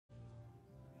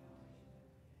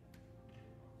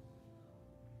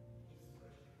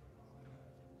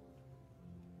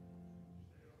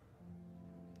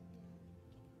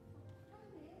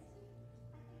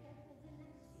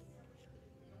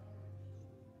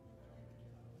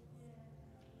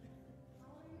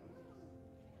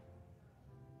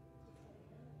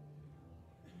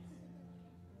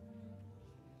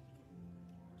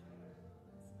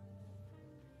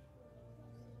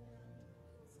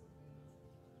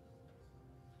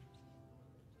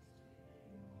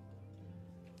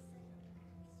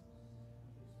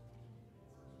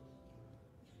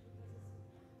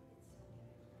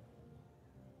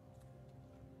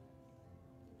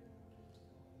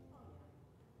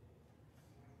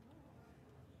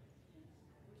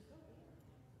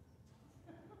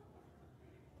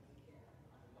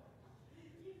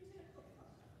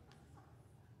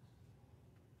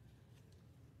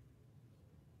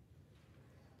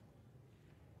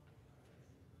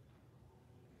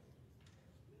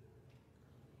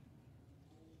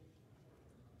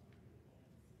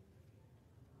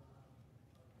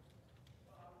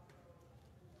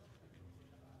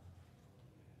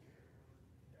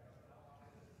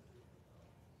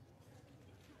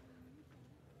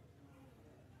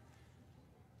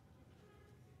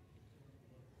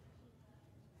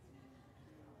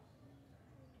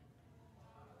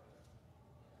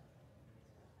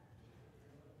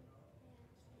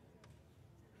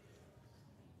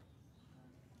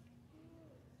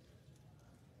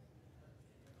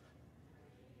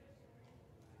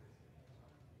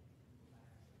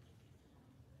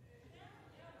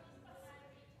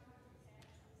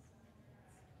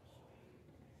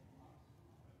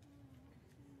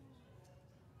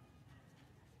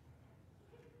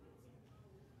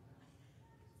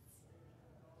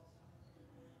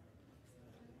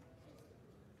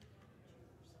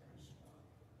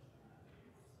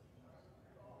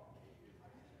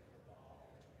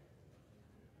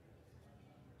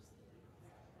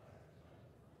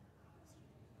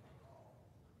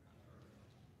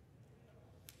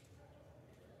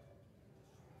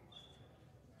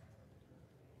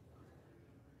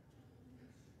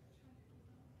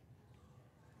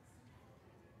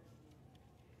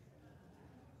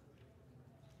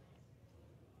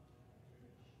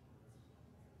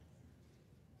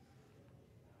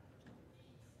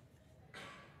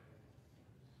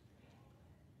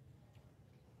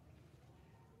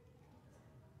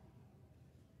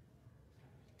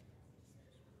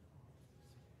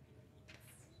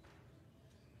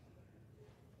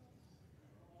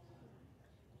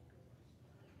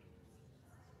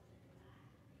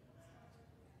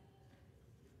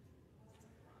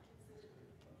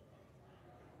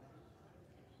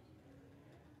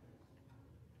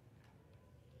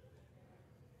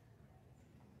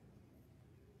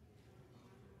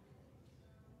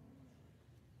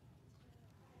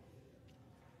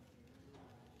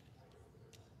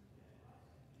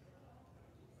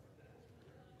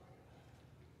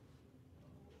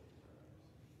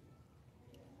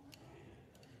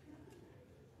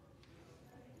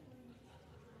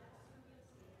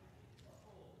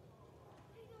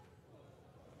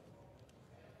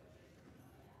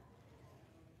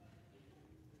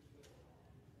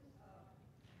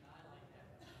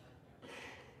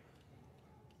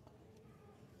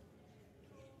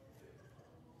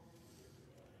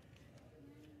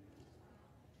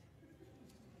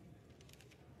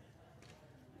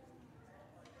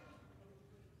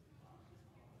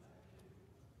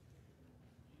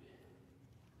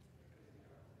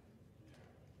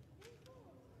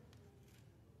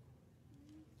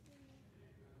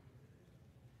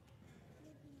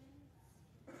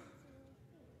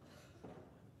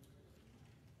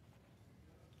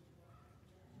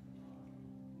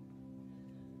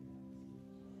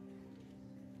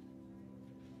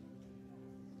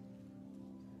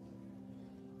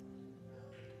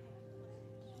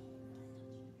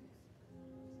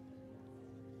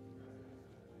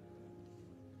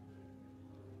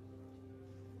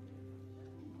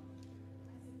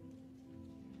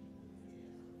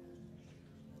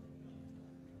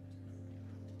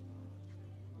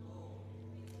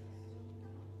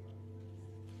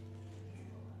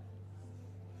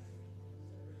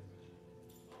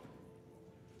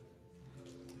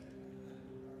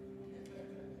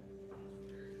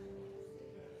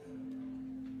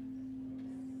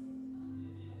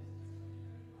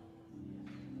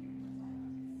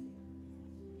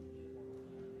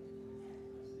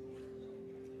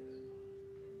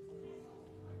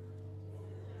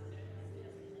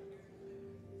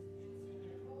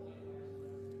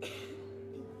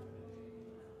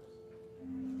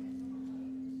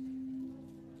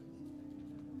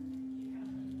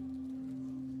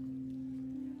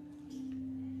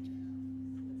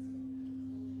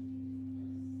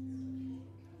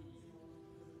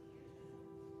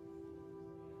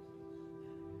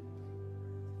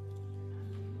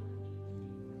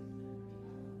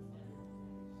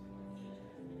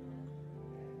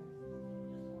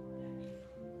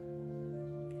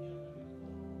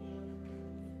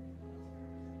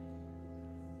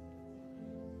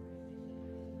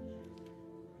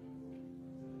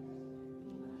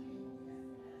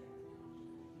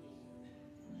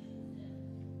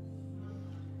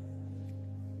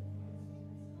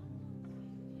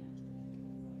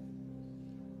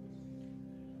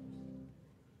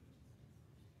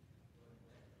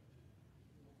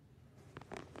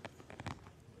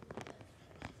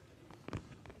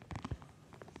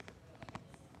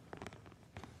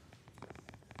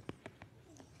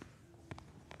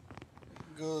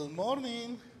Good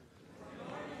morning.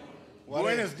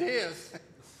 Buenos dias.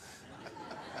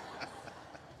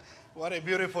 What a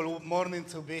beautiful morning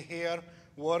to be here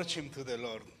worshiping to the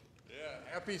Lord. Yeah,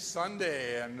 happy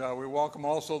Sunday, and we welcome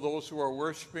also those who are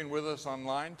worshiping with us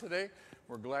online today.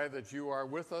 We're glad that you are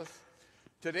with us.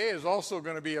 Today is also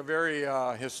going to be a very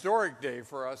historic day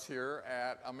for us here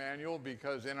at Emmanuel,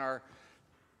 because in our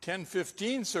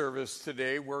 10:15 service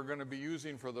today, we're going to be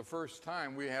using for the first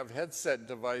time, we have headset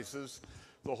devices.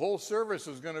 The whole service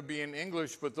is going to be in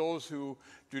English, but those who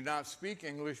do not speak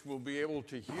English will be able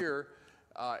to hear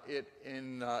it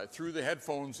through the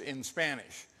headphones in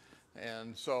Spanish.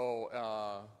 And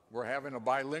so we're having a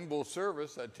bilingual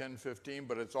service at 10:15,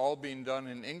 but it's all being done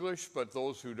in English, but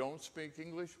those who don't speak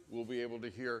English will be able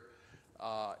to hear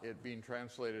it being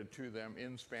translated to them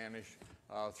in Spanish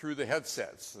through the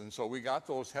headsets. And so we got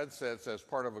those headsets as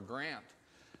part of a grant,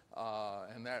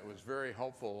 and that was very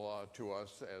helpful to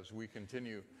us as we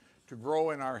continue to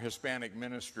grow in our Hispanic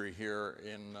ministry here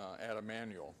at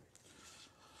Emmanuel.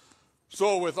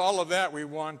 So with all of that, we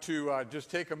want to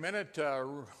just take a minute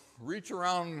to reach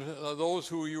around those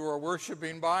who you are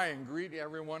worshiping by and greet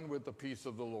everyone with the peace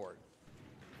of the Lord.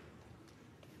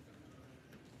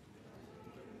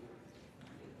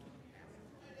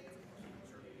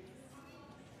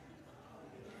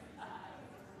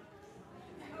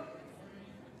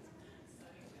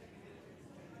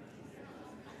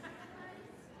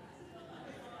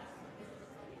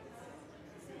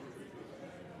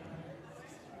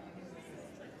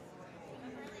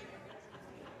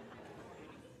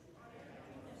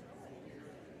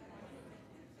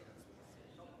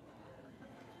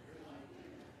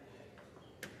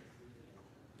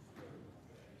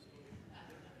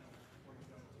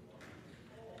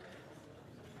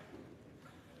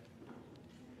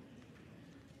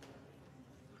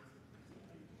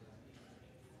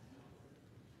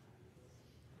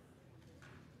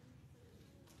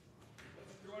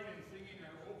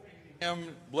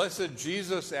 Hymn, Blessed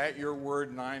Jesus at Your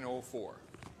Word, 904.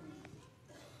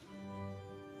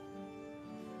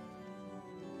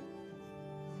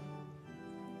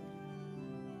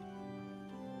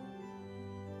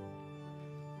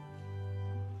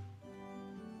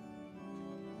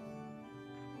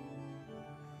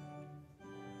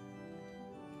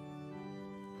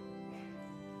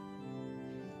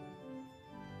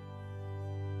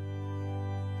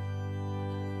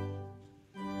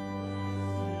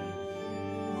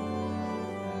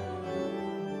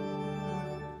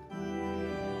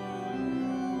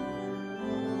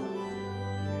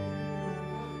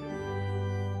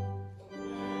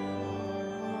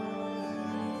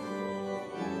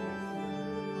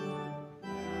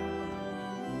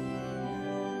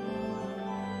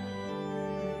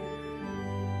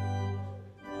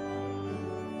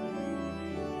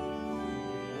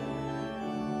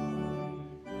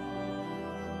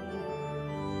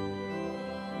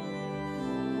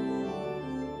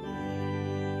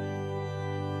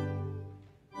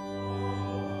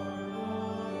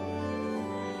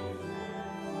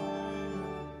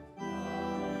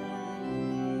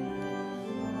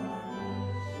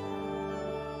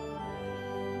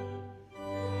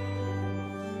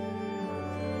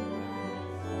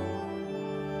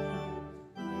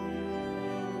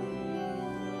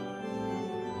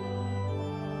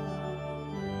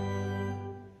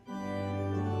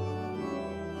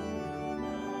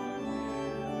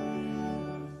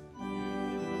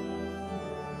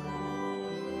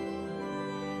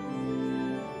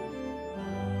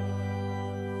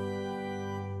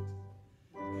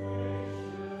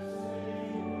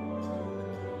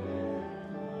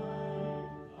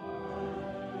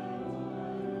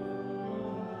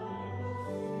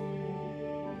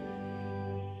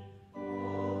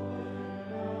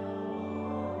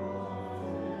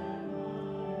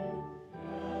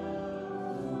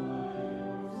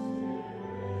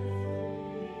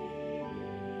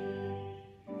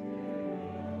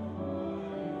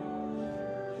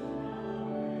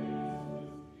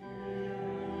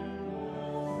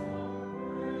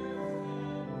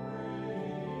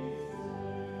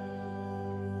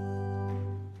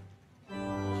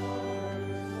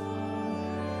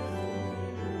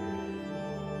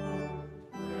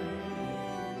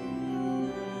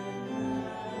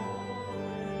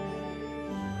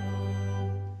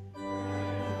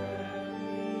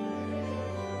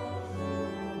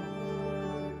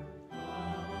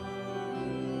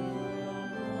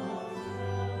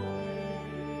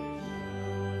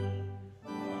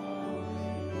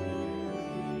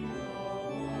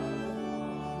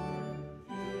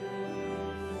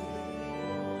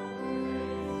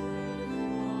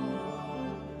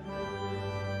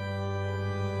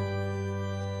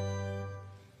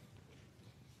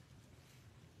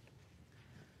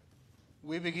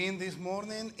 We begin this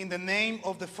morning in the name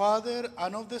of the Father,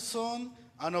 and of the Son,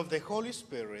 and of the Holy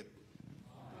Spirit.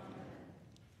 Amen.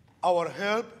 Our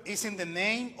help is in the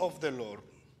name of the Lord.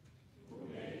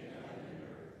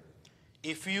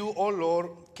 If you, O Lord,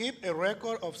 keep a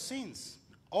record of sins,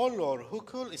 O Lord, who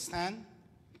could stand?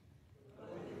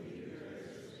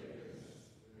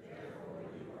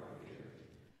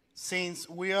 Since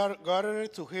we are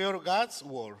gathered to hear God's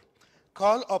word,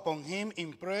 call upon him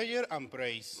in prayer and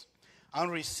praise, and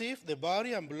receive the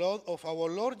body and blood of our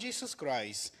Lord Jesus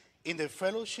Christ in the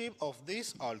fellowship of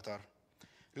this altar.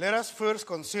 Let us first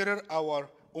consider our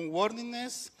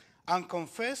unworthiness and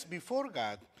confess before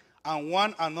God and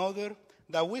one another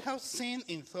that we have sinned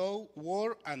in thought,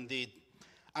 word, and deed,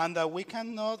 and that we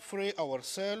cannot free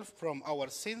ourselves from our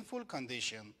sinful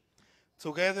condition.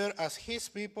 Together as his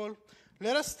people,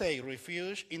 let us take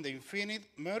refuge in the infinite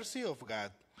mercy of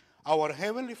God, our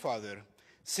Heavenly Father,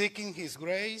 seeking his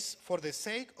grace for the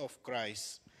sake of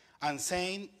Christ, and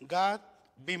saying, God,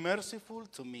 be merciful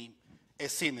to me, a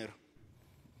sinner.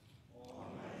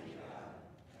 Almighty God,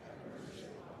 have mercy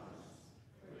upon us,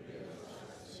 forgive us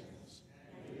our sins,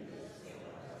 and lead us to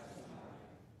everlasting life.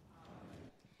 Amen.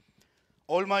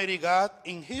 Almighty God,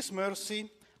 in his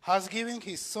mercy, has given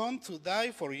his Son to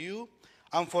die for you,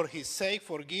 and for his sake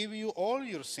forgive you all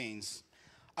your sins.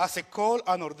 As a called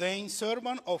and ordained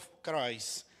servant of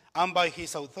Christ, and by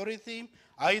his authority,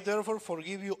 I therefore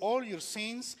forgive you all your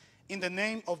sins in the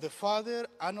name of the Father,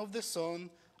 and of the Son,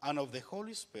 and of the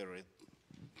Holy Spirit.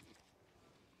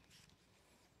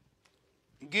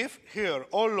 Give ear,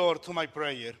 O Lord, to my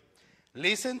prayer.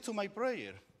 Listen to my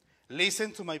prayer.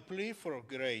 Listen to my plea for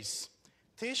grace.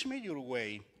 Teach me your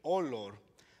way, O Lord,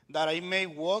 that I may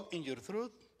walk in your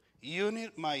truth.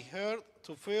 Unite my heart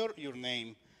to fear your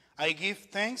name. I give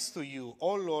thanks to you,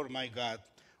 O Lord my God,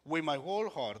 with my whole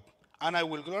heart, and I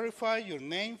will glorify your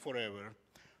name forever.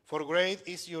 For great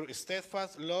is your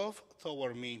steadfast love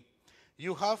toward me.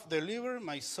 You have delivered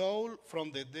my soul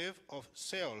from the depth of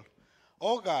Sheol.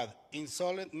 O God,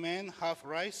 insolent men have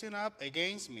risen up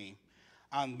against me,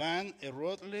 and a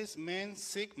ruthless men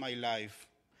seek my life.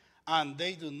 And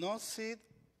they do not set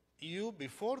you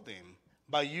before them.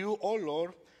 But you, O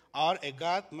Lord, are a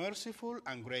God merciful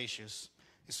and gracious,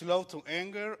 slow to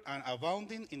anger and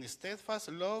abounding in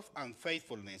steadfast love and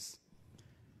faithfulness.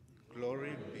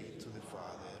 Glory be to the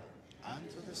Father, and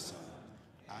to the Son,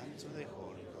 and to the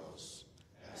Holy Ghost,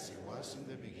 as it was in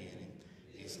the beginning,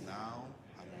 is now,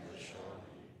 and ever shall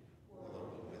be,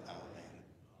 world without end.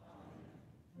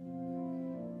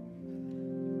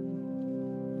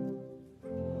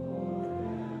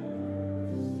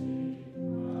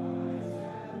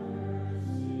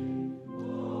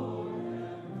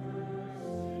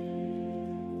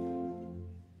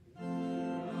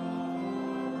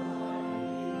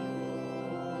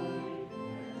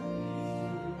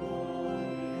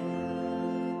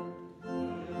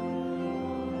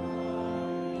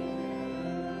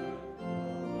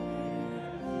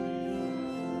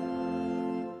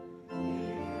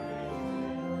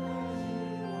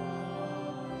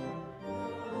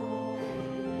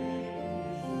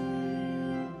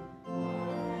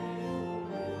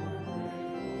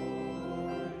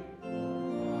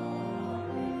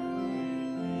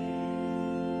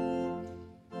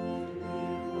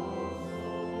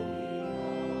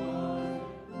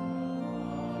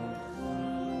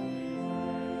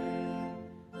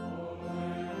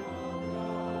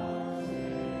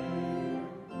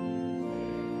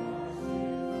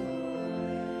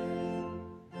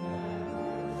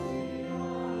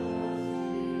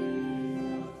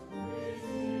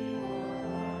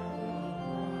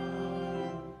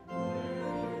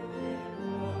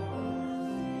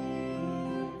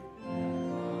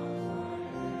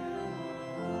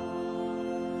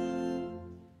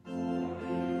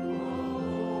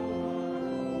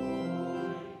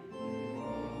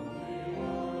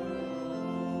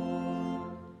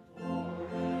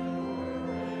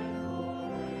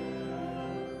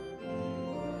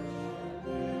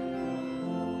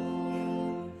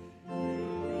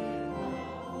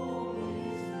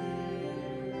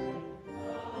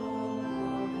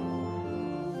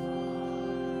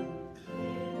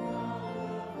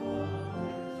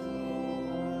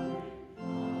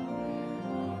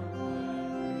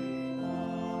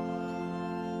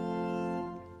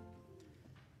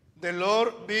 The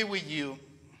Lord be with you.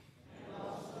 And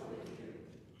also with you.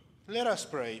 Let us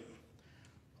pray.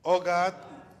 O God,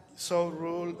 so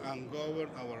rule and govern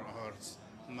our hearts,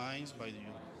 minds by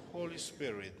your Holy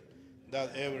Spirit,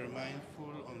 that ever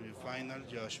mindful of your final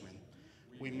judgment,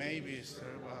 we may be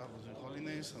served with the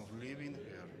holiness of living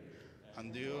here,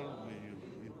 and deal with you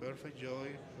in perfect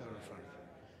joy forever.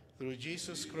 through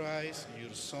Jesus Christ,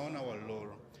 your Son, our Lord,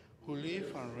 who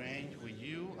lives and reigns with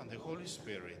you and the Holy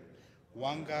Spirit,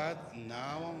 one God,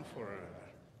 now and forever.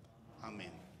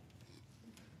 Amen.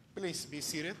 Please be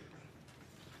seated.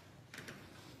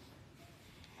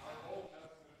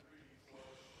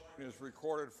 Is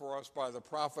recorded for us by the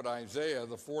prophet Isaiah,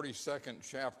 the 42nd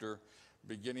chapter,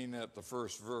 beginning at the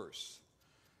first verse.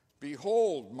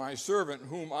 Behold, my servant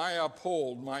whom I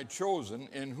uphold, my chosen,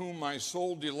 in whom my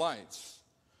soul delights.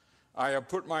 I have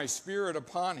put my spirit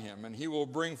upon him, and he will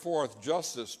bring forth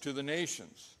justice to the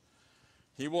nations.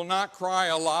 He will not cry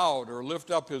aloud or lift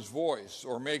up his voice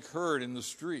or make heard in the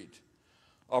street.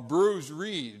 A bruised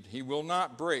reed he will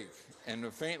not break, and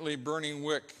a faintly burning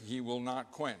wick he will not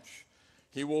quench.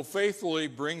 He will faithfully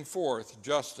bring forth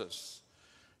justice.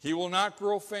 He will not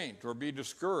grow faint or be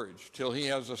discouraged till he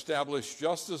has established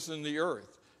justice in the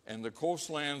earth, and the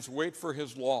coastlands wait for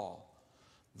his law.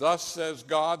 Thus says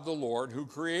God the Lord, who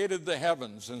created the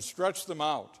heavens and stretched them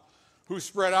out, who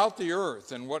spread out the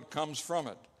earth and what comes from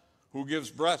it, who gives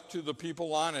breath to the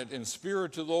people on it and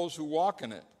spirit to those who walk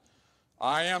in it.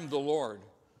 I am the Lord.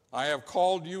 I have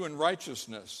called you in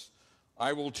righteousness.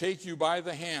 I will take you by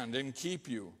the hand and keep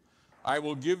you. I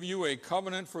will give you a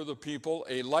covenant for the people,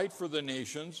 a light for the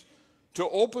nations, to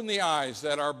open the eyes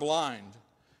that are blind,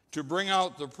 to bring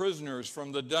out the prisoners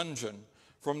from the dungeon,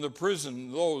 from the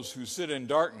prison those who sit in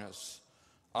darkness.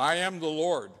 I am the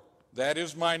Lord, that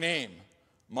is my name.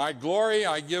 My glory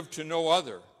I give to no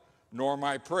other, nor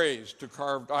my praise to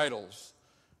carved idols.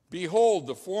 Behold,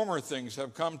 the former things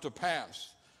have come to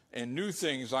pass, and new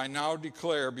things I now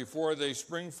declare. Before they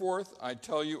spring forth, I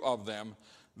tell you of them.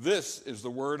 This is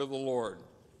the word of the Lord.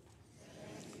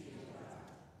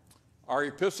 Our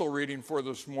epistle reading for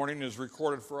this morning is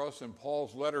recorded for us in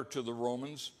Paul's letter to the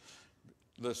Romans,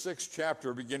 the 6th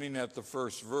chapter, beginning at the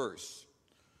first verse.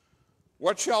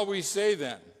 What shall we say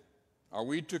then? Are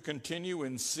we to continue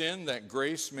in sin that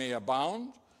grace may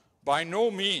abound? By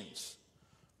no means.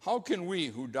 How can we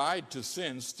who died to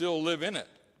sin still live in it?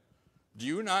 Do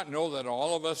you not know that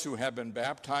all of us who have been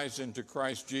baptized into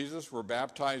Christ Jesus were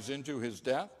baptized into his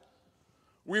death?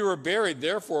 We were buried,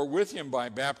 therefore, with him by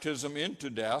baptism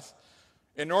into death,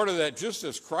 in order that just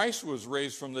as Christ was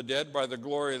raised from the dead by the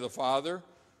glory of the Father,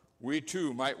 we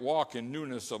too might walk in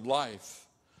newness of life.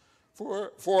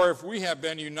 For if we have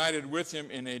been united with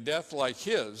him in a death like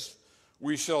his,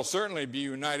 we shall certainly be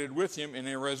united with him in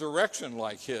a resurrection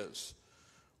like his.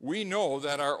 We know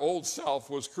that our old self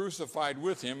was crucified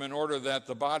with him in order that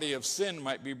the body of sin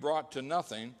might be brought to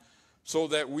nothing, so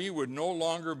that we would no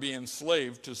longer be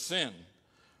enslaved to sin.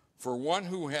 For one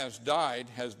who has died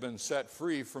has been set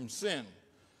free from sin.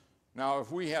 Now,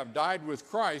 if we have died with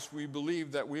Christ, we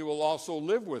believe that we will also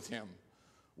live with him.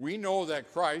 We know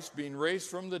that Christ, being raised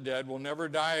from the dead, will never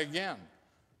die again.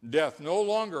 Death no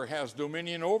longer has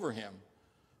dominion over him.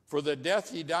 For the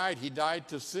death he died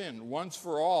to sin once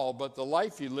for all, but the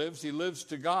life he lives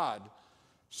to God.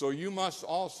 So you must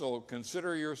also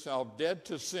consider yourself dead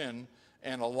to sin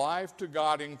and alive to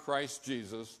God in Christ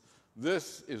Jesus.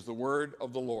 This is the word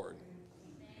of the Lord.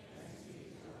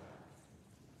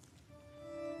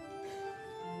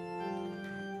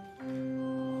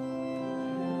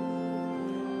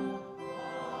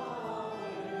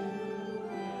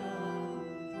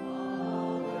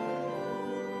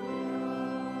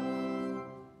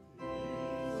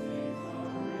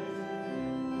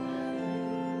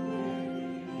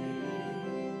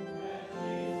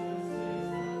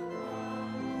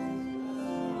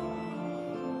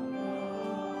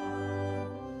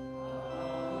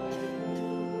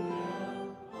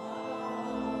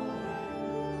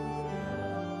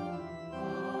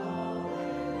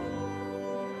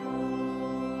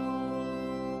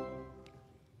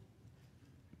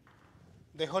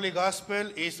 The Holy Gospel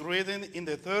is written in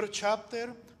the 3rd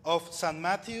chapter of St.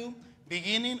 Matthew,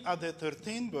 beginning at the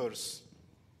 13th verse.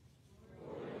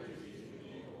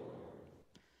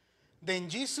 Then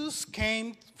Jesus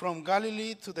came from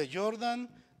Galilee to the Jordan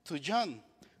to John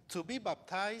to be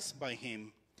baptized by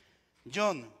him.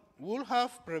 John would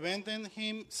have prevented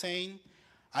him, saying,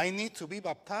 I need to be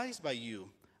baptized by you,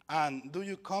 and do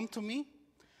you come to me?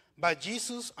 But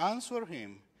Jesus answered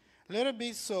him, let it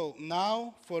be so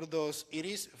now, for thus it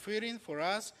is fitting for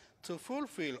us to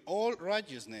fulfill all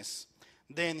righteousness.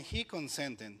 Then he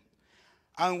consented.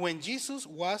 And when Jesus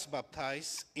was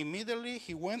baptized, immediately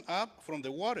he went up from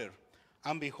the water,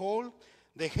 and behold,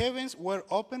 the heavens were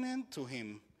opened to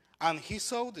him, and he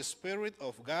saw the Spirit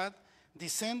of God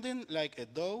descending like a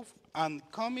dove and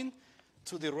coming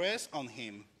to the rest on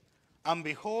him. And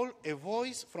behold, a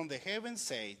voice from the heavens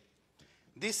said,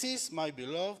 this is my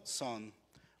beloved Son,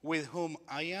 with whom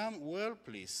I am well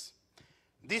pleased.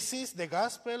 This is the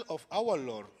gospel of our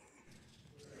Lord.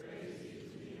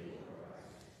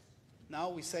 Now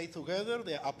we say together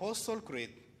the Apostle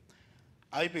Creed.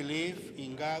 I believe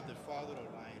in God the Father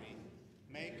Almighty,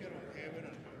 maker of heaven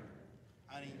and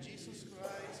earth, and in Jesus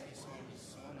Christ, his only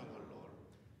Son, our Lord,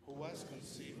 who was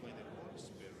conceived by the Holy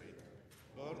Spirit,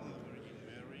 born of the Virgin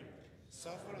Mary,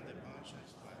 suffered under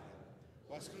Pontius Pilate,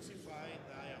 was crucified,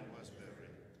 died, and was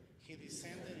buried. He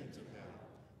descended into hell.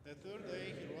 The third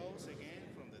day he rose again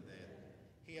from the dead.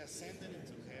 He ascended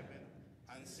into heaven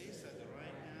and sits at the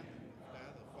right hand of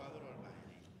God the Father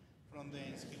Almighty. From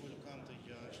thence he will come to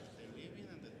judge the living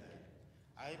and the dead.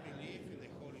 I believe in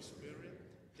the Holy Spirit,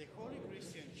 the Holy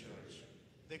Christian Church,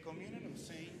 the communion of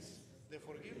saints, the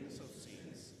forgiveness of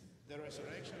sins, the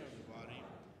resurrection of the body,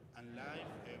 and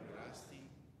life everlasting.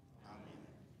 Amen.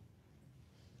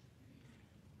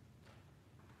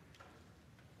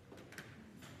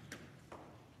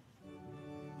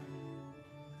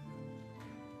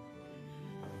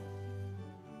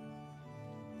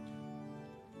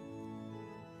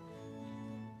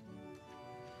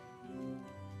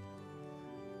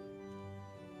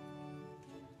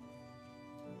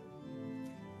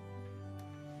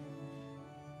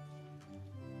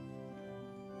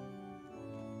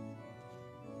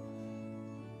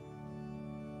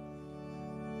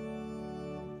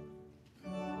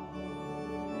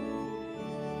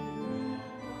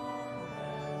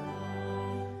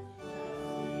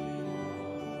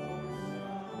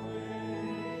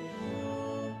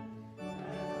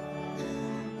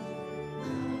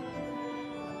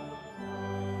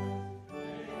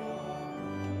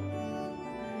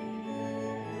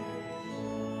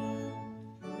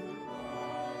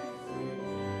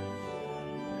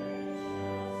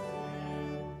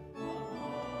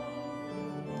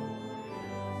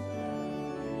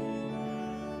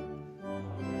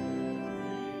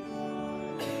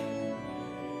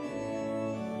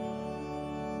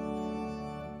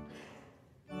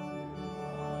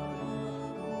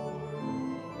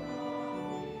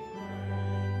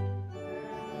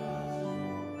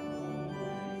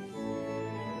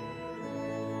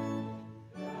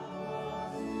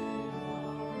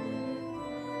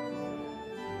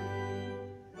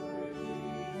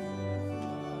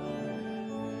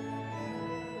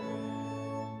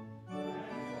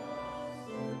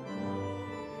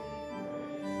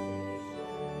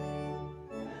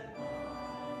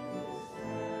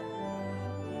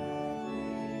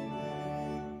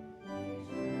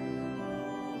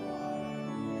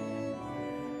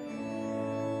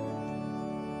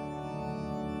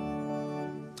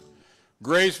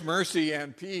 Grace, mercy,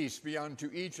 and peace be unto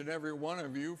each and every one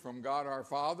of you from God our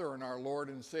Father and our Lord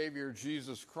and Savior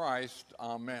Jesus Christ.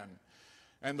 Amen.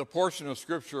 And the portion of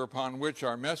Scripture upon which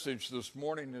our message this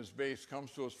morning is based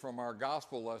comes to us from our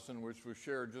gospel lesson, which was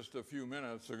shared just a few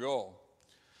minutes ago.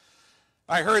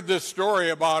 I heard this story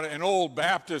about an old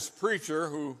Baptist preacher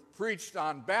who preached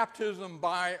on baptism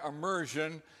by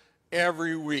immersion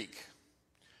every week.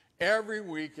 Every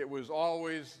week it was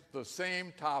always the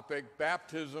same topic,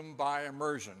 baptism by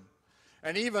immersion.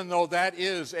 And even though that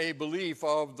is a belief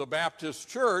of the Baptist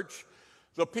church,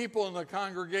 the people in the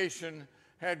congregation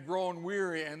had grown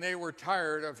weary and they were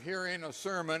tired of hearing a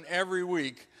sermon every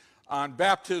week on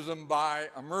baptism by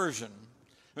immersion.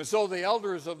 And so the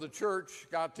elders of the church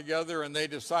got together and they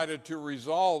decided to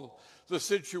resolve the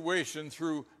situation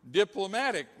through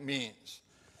diplomatic means.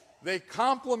 They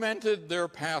complimented their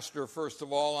pastor, first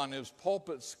of all, on his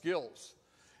pulpit skills.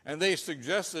 And they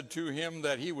suggested to him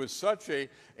that he was such a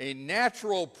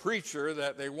natural preacher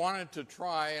that they wanted to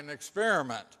try an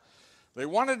experiment. They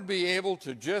wanted to be able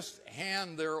to just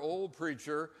hand their old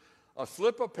preacher a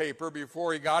slip of paper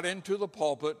before he got into the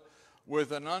pulpit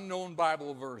with an unknown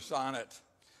Bible verse on it.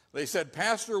 They said,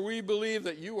 "Pastor, we believe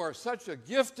that you are such a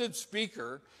gifted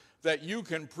speaker that you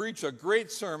can preach a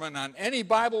great sermon on any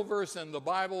Bible verse in the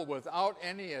Bible without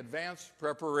any advanced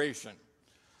preparation."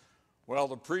 Well,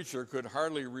 the preacher could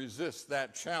hardly resist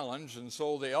that challenge, and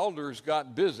so the elders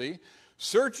got busy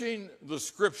searching the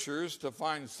scriptures to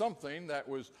find something that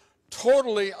was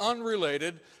totally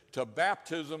unrelated to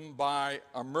baptism by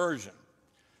immersion.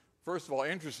 First of all,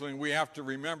 interestingly, we have to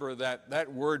remember that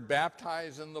that word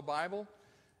baptize in the Bible,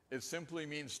 it simply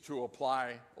means to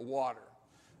apply water.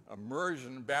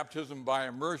 Immersion, baptism by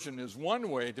immersion is one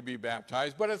way to be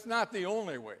baptized, but it's not the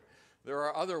only way. There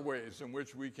are other ways in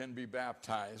which we can be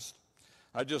baptized.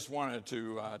 I just wanted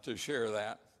to share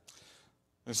that.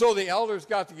 And so the elders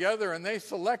got together and they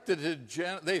selected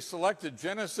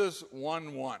Genesis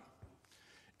 1:1.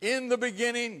 In the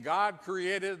beginning, God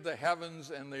created the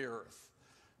heavens and the earth.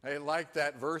 I like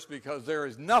that verse because there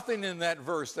is nothing in that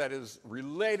verse that is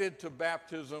related to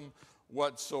baptism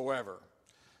whatsoever.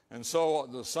 And so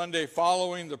the Sunday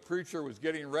following, the preacher was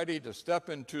getting ready to step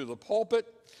into the pulpit.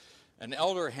 An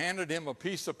elder handed him a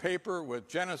piece of paper with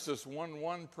Genesis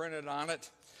 1:1 printed on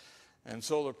it. And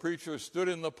so the preacher stood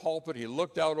in the pulpit. He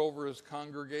looked out over his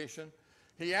congregation.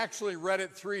 He actually read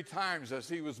it 3 times as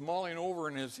he was mulling over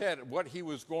in his head what he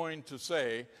was going to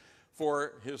say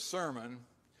for his sermon.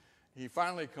 He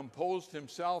finally composed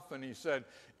himself and he said,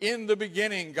 "In the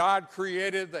beginning, God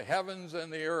created the heavens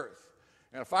and the earth."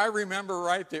 And if I remember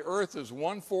right, the earth is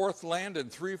 1/4 land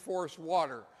and 3/4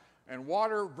 water. And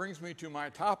water brings me to my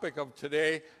topic of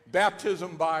today,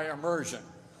 baptism by immersion.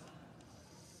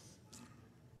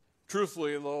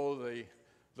 Truthfully, though,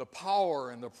 the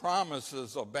power and the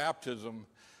promises of baptism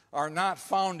are not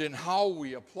found in how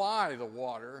we apply the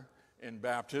water in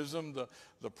baptism.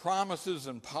 The promises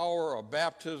and power of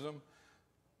baptism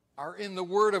are in the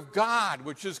Word of God,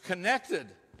 which is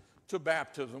connected to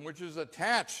baptism, which is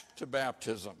attached to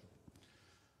baptism.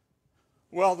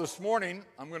 Well, this morning,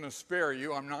 I'm going to spare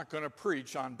you. I'm not going to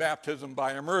preach on baptism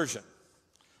by immersion.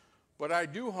 But I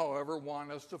do, however,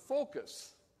 want us to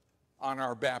focus on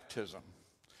our baptism.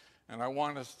 And I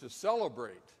want us to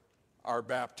celebrate our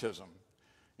baptism.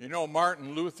 You know,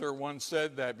 Martin Luther once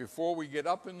said that before we get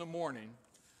up in the morning,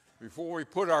 before we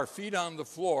put our feet on the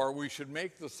floor, we should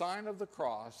make the sign of the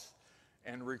cross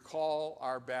and recall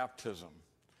our baptism.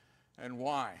 And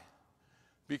why?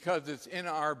 Because it's in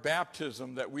our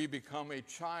baptism that we become a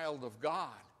child of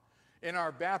God. In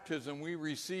our baptism, we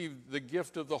receive the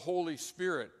gift of the Holy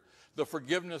Spirit, the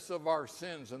forgiveness of our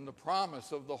sins, and the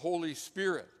promise of the Holy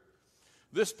Spirit.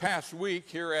 This past week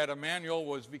here at Emmanuel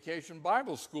was Vacation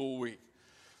Bible School Week.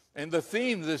 And the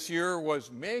theme this year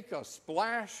was Make a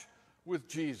Splash with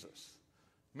Jesus.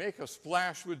 Make a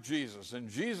splash with Jesus. And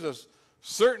Jesus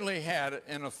certainly had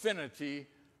an affinity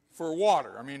for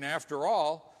water. I mean, after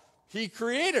all, he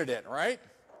created it, right?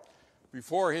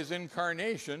 Before his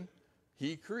incarnation,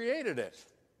 he created it.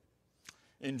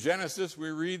 In Genesis, we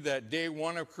read that day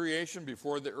 1 of creation,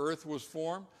 before the earth was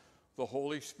formed, the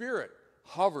Holy Spirit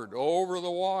hovered over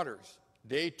the waters.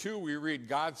 Day 2, we read,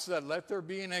 God said, "Let there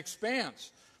be an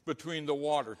expanse between the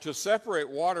water, to separate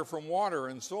water from water,"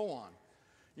 and so on.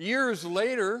 Years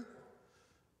later,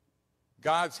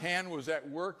 God's hand was at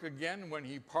work again when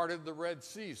he parted the Red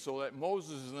Sea so that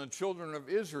Moses and the children of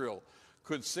Israel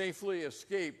could safely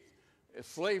escape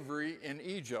slavery in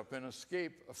Egypt and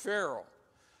escape Pharaoh.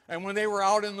 And when they were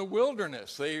out in the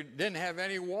wilderness, they didn't have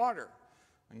any water.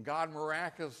 And God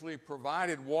miraculously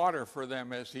provided water for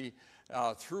them as he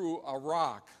threw a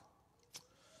rock.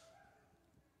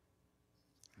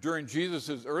 During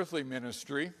Jesus' earthly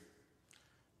ministry,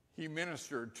 he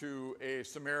ministered to a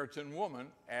Samaritan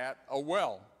woman at a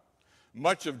well.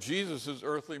 Much of Jesus'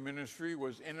 earthly ministry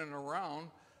was in and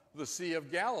around the Sea of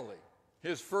Galilee.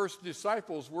 His first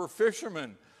disciples were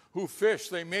fishermen who fished.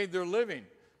 They made their living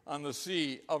on the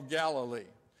Sea of Galilee.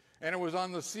 And it was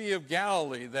on the Sea of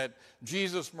Galilee that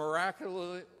Jesus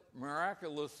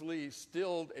miraculously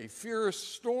stilled a fierce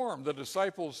storm. The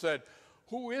disciples said,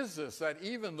 "Who is this that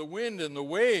even the wind and the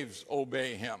waves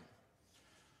obey him?"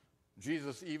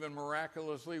 Jesus even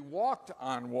miraculously walked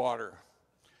on water.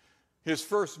 His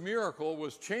first miracle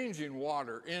was changing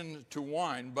water into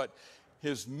wine, but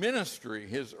his ministry,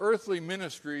 his earthly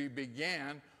ministry,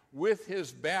 began with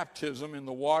his baptism in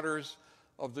the waters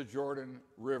of the Jordan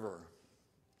River.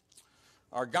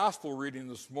 Our gospel reading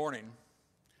this morning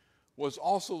was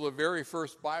also the very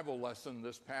first Bible lesson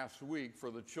this past week for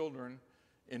the children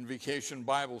in Vacation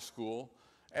Bible School,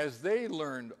 as they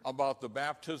learned about the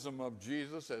baptism of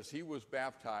Jesus as he was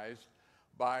baptized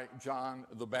by John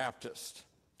the Baptist.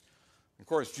 Of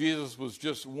course, Jesus was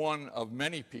just one of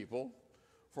many people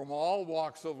from all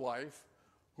walks of life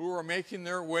who were making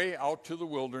their way out to the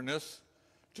wilderness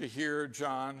to hear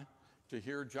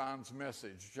John's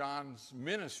message. John's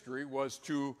ministry was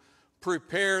to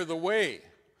prepare the way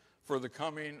for the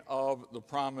coming of the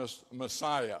promised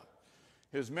Messiah.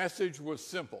 His message was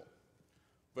simple,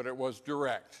 but it was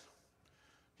direct.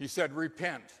 He said,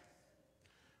 repent.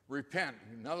 Repent.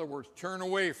 In other words, turn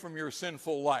away from your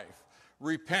sinful life.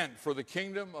 Repent, for the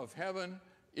kingdom of heaven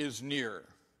is near.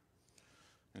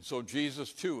 And so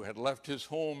Jesus, too, had left his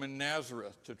home in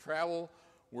Nazareth to travel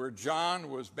where John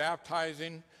was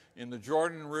baptizing in the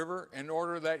Jordan River in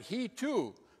order that he,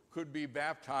 too, could be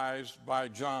baptized by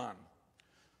John.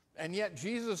 And yet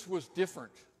Jesus was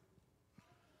different.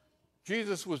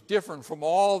 Jesus was different from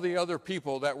all the other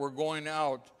people that were going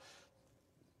out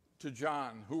to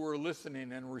John, who were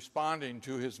listening and responding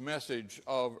to his message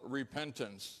of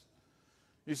repentance.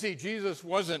 You see, Jesus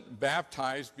wasn't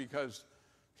baptized because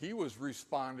he was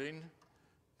responding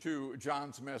to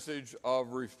John's message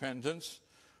of repentance,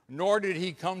 nor did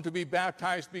he come to be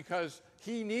baptized because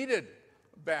he needed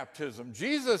baptism.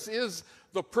 Jesus is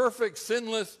the perfect,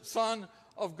 sinless Son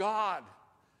of God.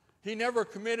 He never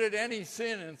committed any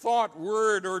sin in thought,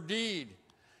 word, or deed.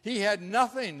 He had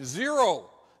nothing, zero,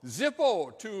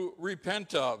 zippo to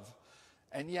repent of.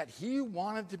 And yet he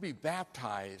wanted to be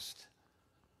baptized.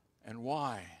 And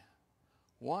why?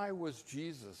 Why was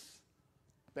Jesus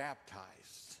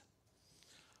baptized?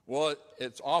 Well,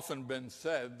 it's often been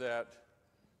said that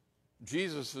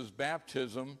Jesus'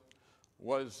 baptism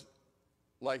was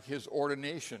like his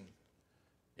ordination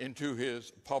into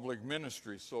his public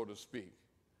ministry, so to speak.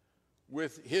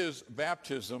 With his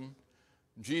baptism,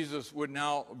 Jesus would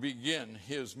now begin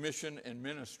his mission and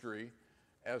ministry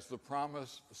as the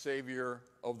promised Savior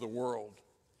of the world.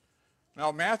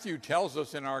 Now, Matthew tells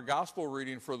us in our gospel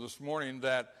reading for this morning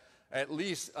that at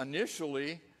least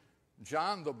initially,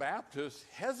 John the Baptist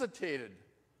hesitated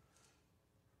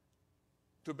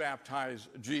to baptize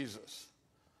Jesus.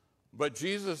 But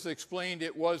Jesus explained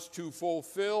it was to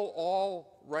fulfill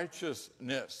all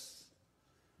righteousness.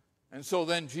 And so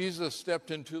then Jesus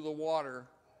stepped into the water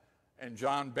and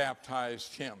John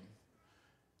baptized him.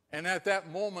 And at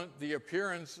that moment, the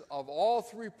appearance of all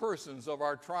three persons of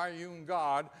our triune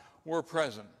God were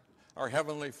present. Our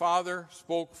Heavenly Father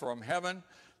spoke from heaven.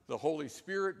 The Holy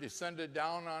Spirit descended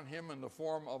down on him in the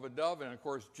form of a dove. And of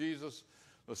course, Jesus,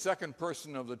 the second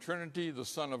person of the Trinity, the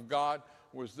Son of God,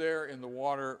 was there in the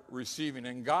water receiving.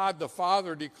 And God the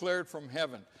Father declared from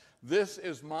heaven, "This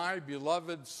is my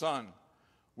beloved Son,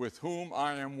 with whom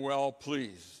I am well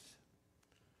pleased."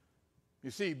 You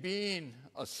see, being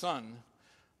a son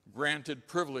granted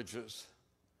privileges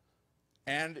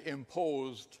and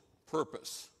imposed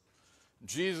purpose.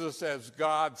 Jesus, as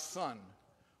God's Son,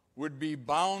 would be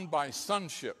bound by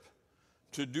sonship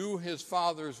to do his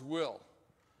Father's will.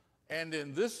 And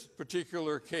in this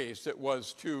particular case, it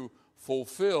was to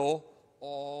fulfill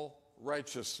all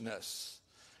righteousness.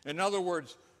 In other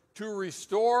words, to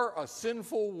restore a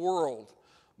sinful world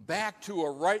back to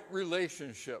a right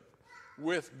relationship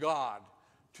with God,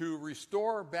 to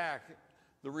restore back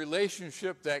the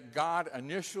relationship that God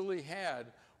initially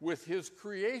had with his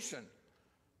creation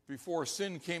before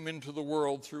sin came into the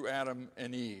world through Adam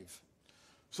and Eve.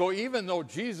 So even though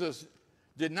Jesus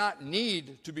did not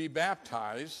need to be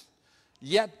baptized,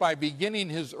 yet by beginning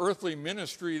his earthly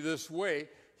ministry this way,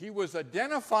 he was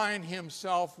identifying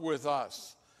himself with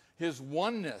us, his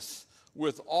oneness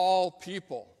with all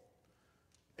people.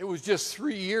 It was just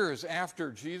 3 years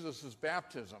after Jesus'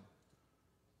 baptism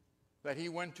that he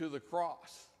went to the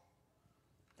cross.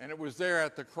 And it was there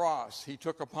at the cross he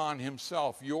took upon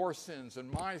himself your sins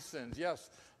and my sins, yes,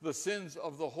 the sins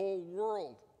of the whole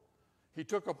world. He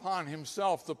took upon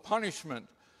himself the punishment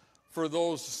for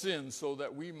those sins so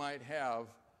that we might have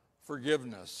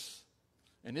forgiveness.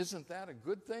 And isn't that a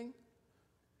good thing?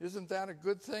 Isn't that a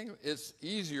good thing? It's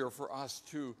easier for us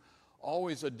to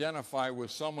always identify with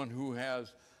someone who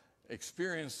has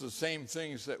experienced the same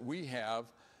things that we have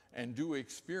and do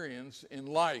experience in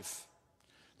life.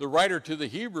 The writer to the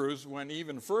Hebrews went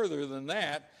even further than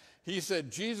that. He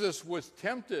said, Jesus was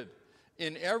tempted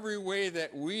in every way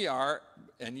that we are,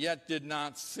 and yet did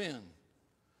not sin.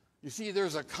 You see,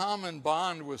 there's a common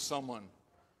bond with someone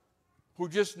who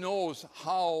just knows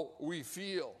how we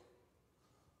feel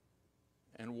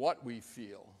and what we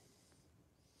feel.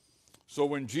 So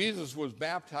when Jesus was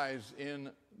baptized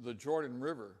in the Jordan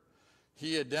River,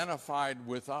 he identified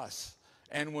with us.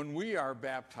 And when we are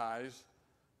baptized,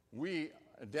 we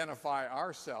identify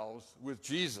ourselves with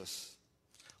Jesus.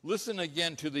 Listen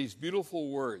again to these beautiful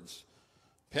words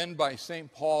penned by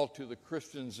St. Paul to the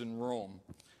Christians in Rome.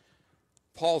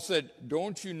 Paul said,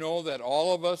 "Don't you know that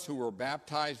all of us who were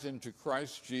baptized into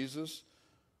Christ Jesus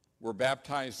were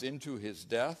baptized into his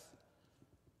death?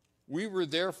 We were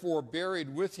therefore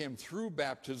buried with him through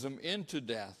baptism into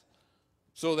death,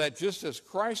 so that just as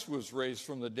Christ was raised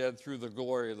from the dead through the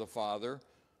glory of the Father,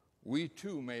 we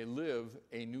too may live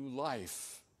a new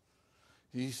life."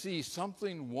 You see,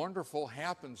 something wonderful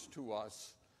happens to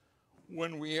us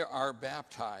when we are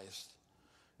baptized.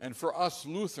 And for us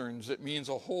Lutherans, it means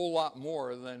a whole lot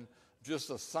more than just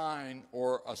a sign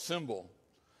or a symbol.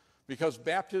 Because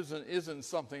baptism isn't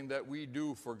something that we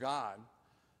do for God.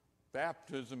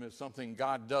 Baptism is something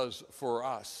God does for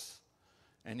us.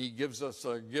 And he gives us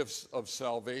gifts of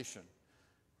salvation.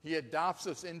 He adopts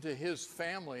us into his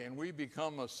family, and we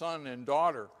become a son and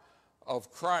daughter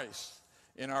of Christ.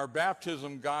 In our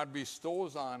baptism, God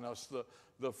bestows on us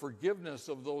the forgiveness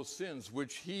of those sins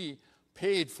which he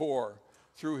paid for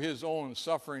through his own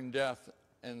suffering, death,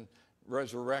 and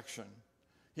resurrection.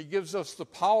 He gives us the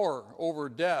power over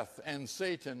death and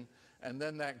Satan, and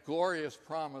then that glorious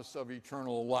promise of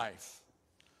eternal life.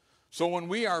 So when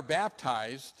we are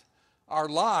baptized, our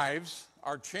lives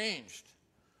are changed.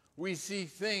 We see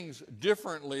things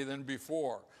differently than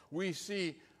before. We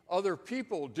see other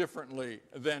people differently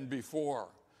than before,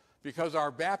 because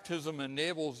our baptism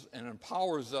enables and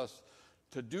empowers us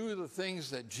to do the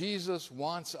things that Jesus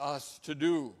wants us to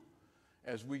do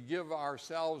as we give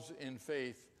ourselves in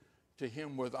faith to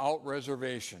him without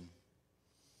reservation,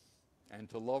 and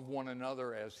to love one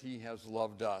another as he has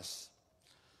loved us.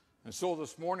 And so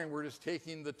this morning we're just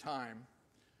taking the time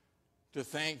to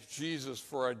thank Jesus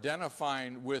for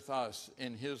identifying with us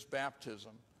in his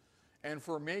baptism and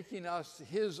for making us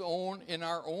his own in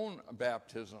our own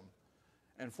baptism,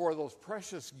 and for those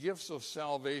precious gifts of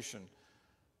salvation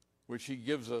which he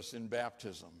gives us in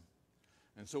baptism.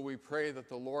 And so we pray that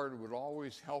the Lord would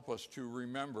always help us to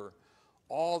remember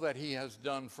all that he has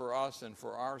done for us and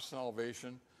for our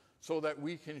salvation, so that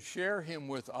we can share him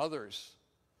with others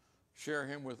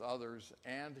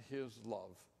and his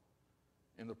love.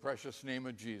 In the precious name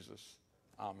of Jesus,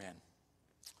 amen.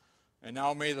 And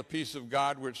now may the peace of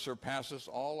God, which surpasses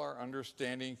all our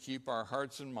understanding, keep our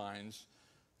hearts and minds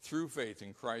through faith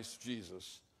in Christ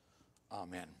Jesus.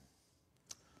 Amen.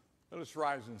 Let us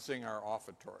rise and sing our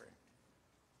offertory.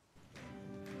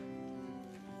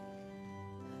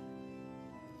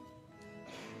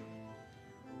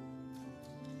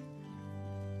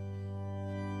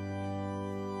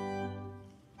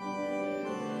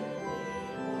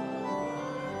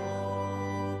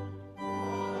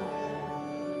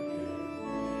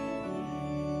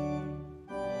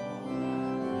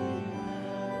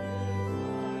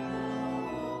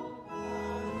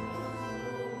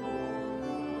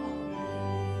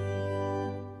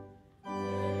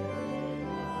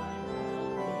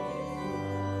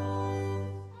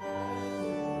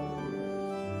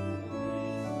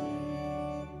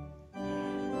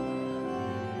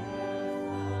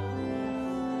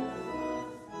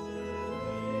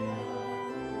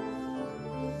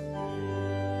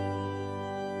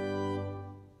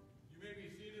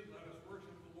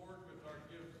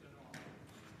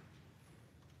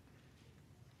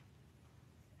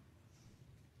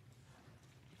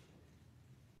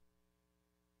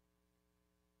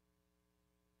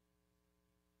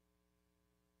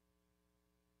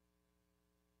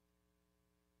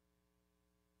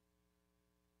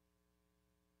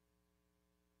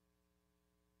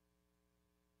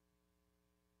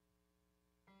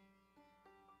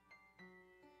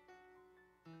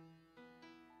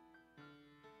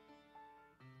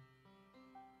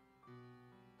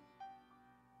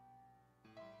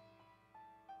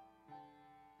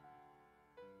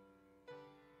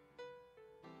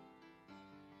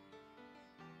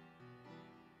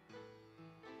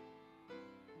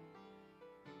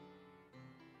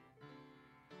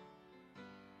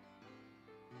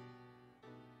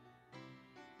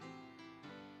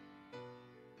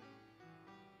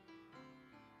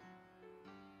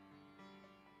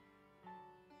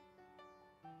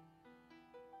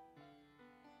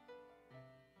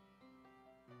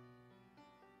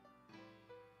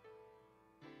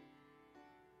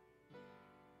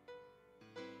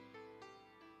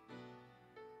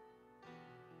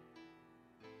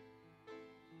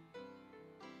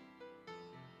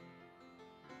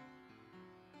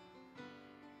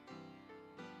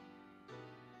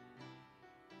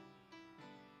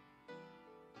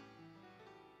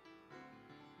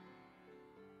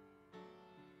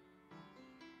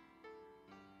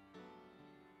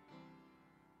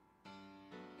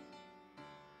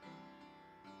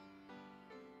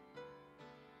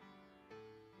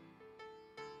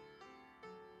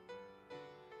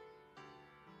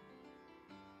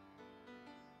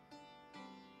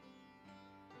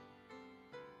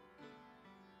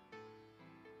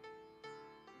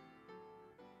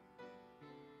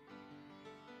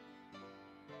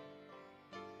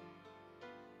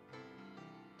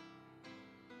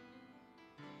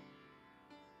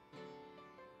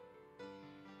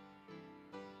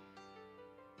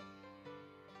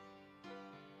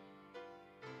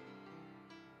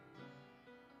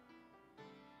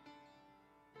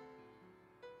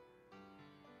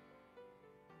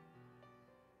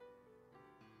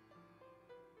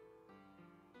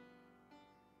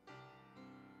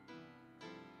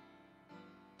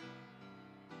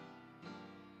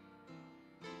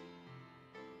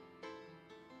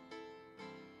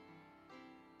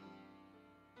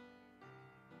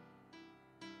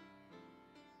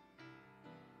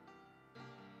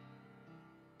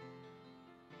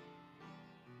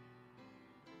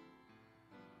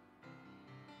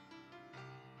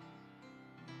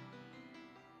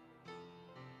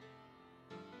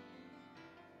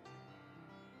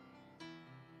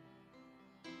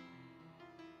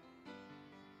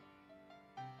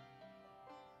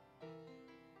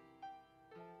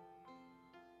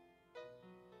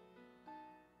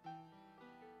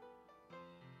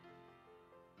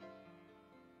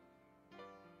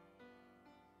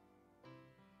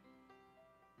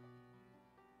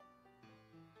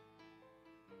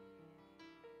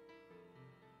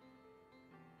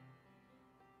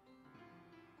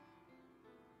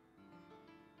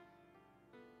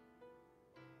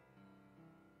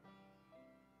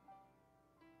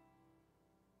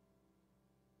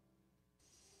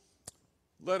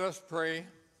 Let us pray.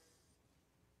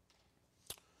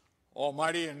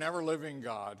 Almighty and ever-living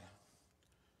God,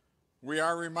 we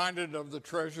are reminded of the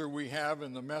treasure we have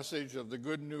in the message of the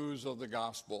good news of the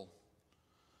gospel.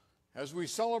 As we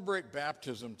celebrate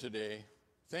baptism today,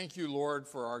 thank you, Lord,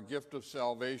 for our gift of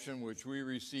salvation, which we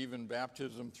receive in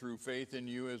baptism through faith in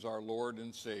you as our Lord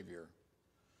and Savior.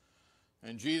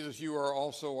 And Jesus, you are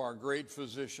also our great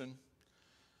physician.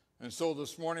 And so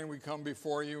this morning we come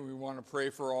before you. We want to pray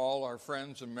for all our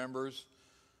friends and members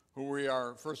who we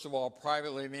are, first of all,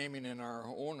 privately naming in our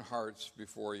own hearts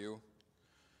before you.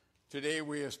 Today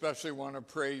we especially want to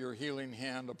pray your healing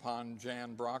hand upon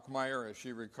Jan Brockmeyer as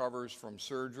she recovers from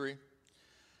surgery,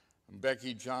 and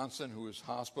Becky Johnson, who is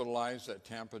hospitalized at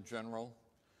Tampa General,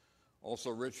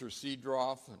 also Richard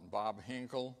Seedroff and Bob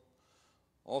Hinkle,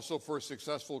 also for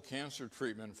successful cancer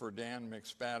treatment for Dan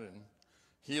McSpadden,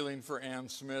 healing for Ann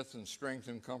Smith, and strength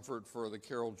and comfort for the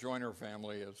Carol Joyner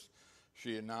family as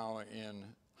she is now in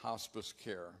hospice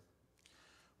care.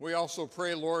 We also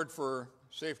pray, Lord, for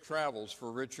safe travels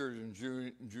for Richard and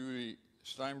Judy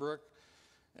Steinbrook,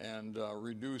 and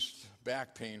reduced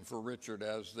back pain for Richard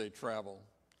as they travel.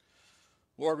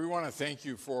 Lord, we want to thank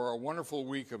you for a wonderful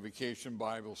week of Vacation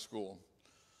Bible School.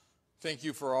 Thank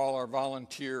you for all our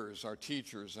volunteers, our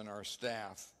teachers, and our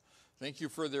staff. Thank you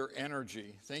for their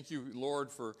energy. Thank you,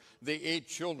 Lord, for the 8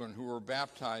 children who were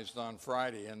baptized on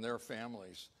Friday and their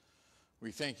families. We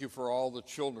thank you for all the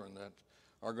children that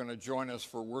are going to join us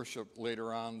for worship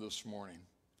later on this morning.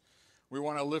 We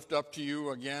want to lift up to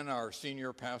you again our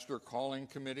Senior Pastor Calling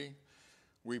Committee.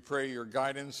 We pray your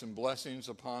guidance and blessings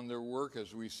upon their work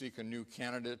as we seek a new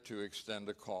candidate to extend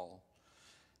a call.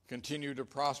 Continue to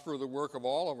prosper the work of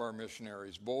all of our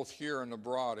missionaries, both here and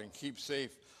abroad, and keep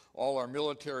safe all our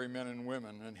military men and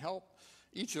women, and help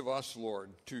each of us, Lord,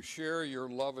 to share your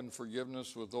love and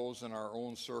forgiveness with those in our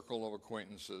own circle of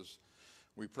acquaintances.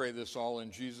 We pray this all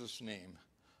in Jesus' name.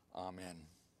 Amen.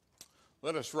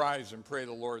 Let us rise and pray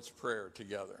the Lord's Prayer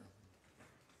together.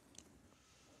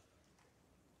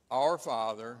 Our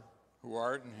Father, who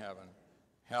art in heaven,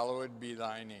 hallowed be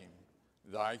thy name.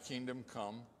 Thy kingdom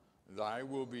come, thy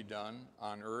will be done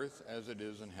on earth as it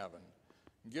is in heaven.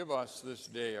 Give us this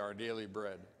day our daily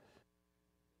bread.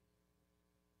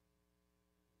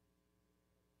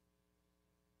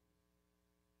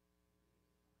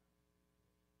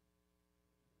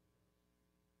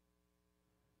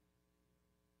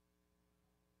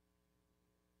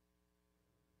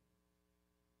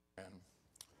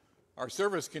 Our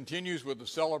service continues with the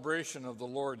celebration of the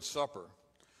Lord's Supper.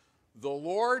 The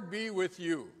Lord be with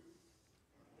you.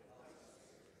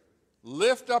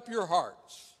 Lift up your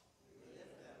hearts.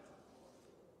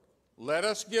 Let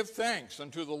us give thanks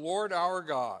unto the Lord our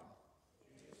God.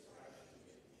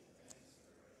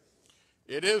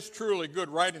 It is truly good,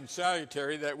 right, and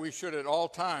salutary that we should at all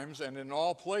times and in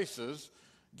all places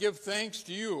give thanks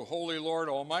to you, Holy Lord,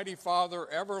 Almighty Father,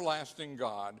 everlasting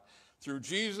God, through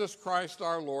Jesus Christ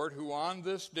our Lord, who on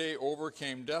this day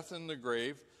overcame death in the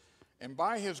grave, and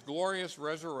by his glorious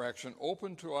resurrection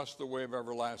opened to us the way of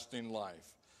everlasting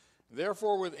life.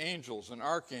 Therefore, with angels and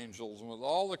archangels and with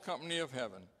all the company of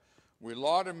heaven, we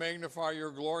laud and magnify your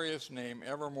glorious name,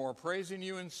 evermore praising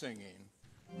you and singing.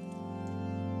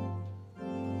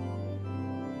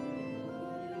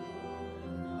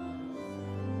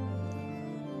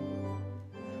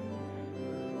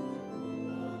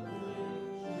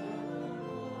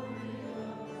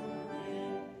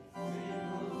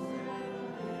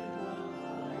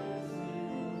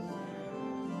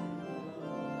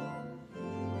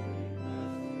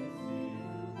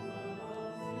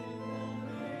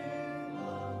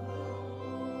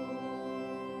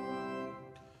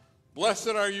 Blessed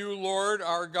are you, Lord,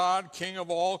 our God, King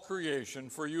of all creation,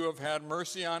 for you have had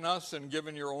mercy on us and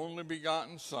given your only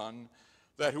begotten Son,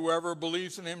 that whoever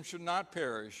believes in him should not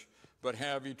perish, but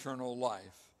have eternal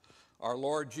life. Our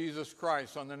Lord Jesus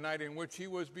Christ, on the night in which he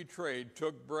was betrayed,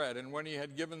 took bread, and when he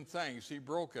had given thanks, he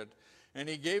broke it, and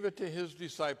he gave it to his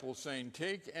disciples, saying,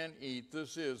 "Take and eat.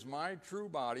 This is my true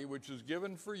body, which is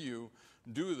given for you.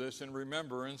 Do this in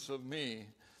remembrance of me."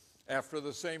 After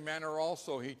the same manner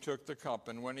also he took the cup,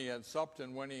 and when he had supped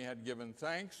and when he had given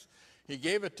thanks, he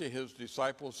gave it to his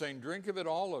disciples, saying, "Drink of it,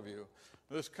 all of you.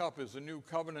 This cup is a new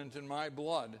covenant in my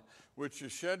blood, which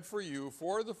is shed for you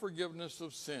for the forgiveness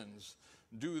of sins.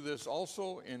 Do this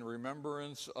also in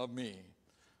remembrance of me."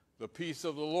 The peace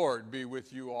of the Lord be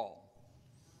with you all.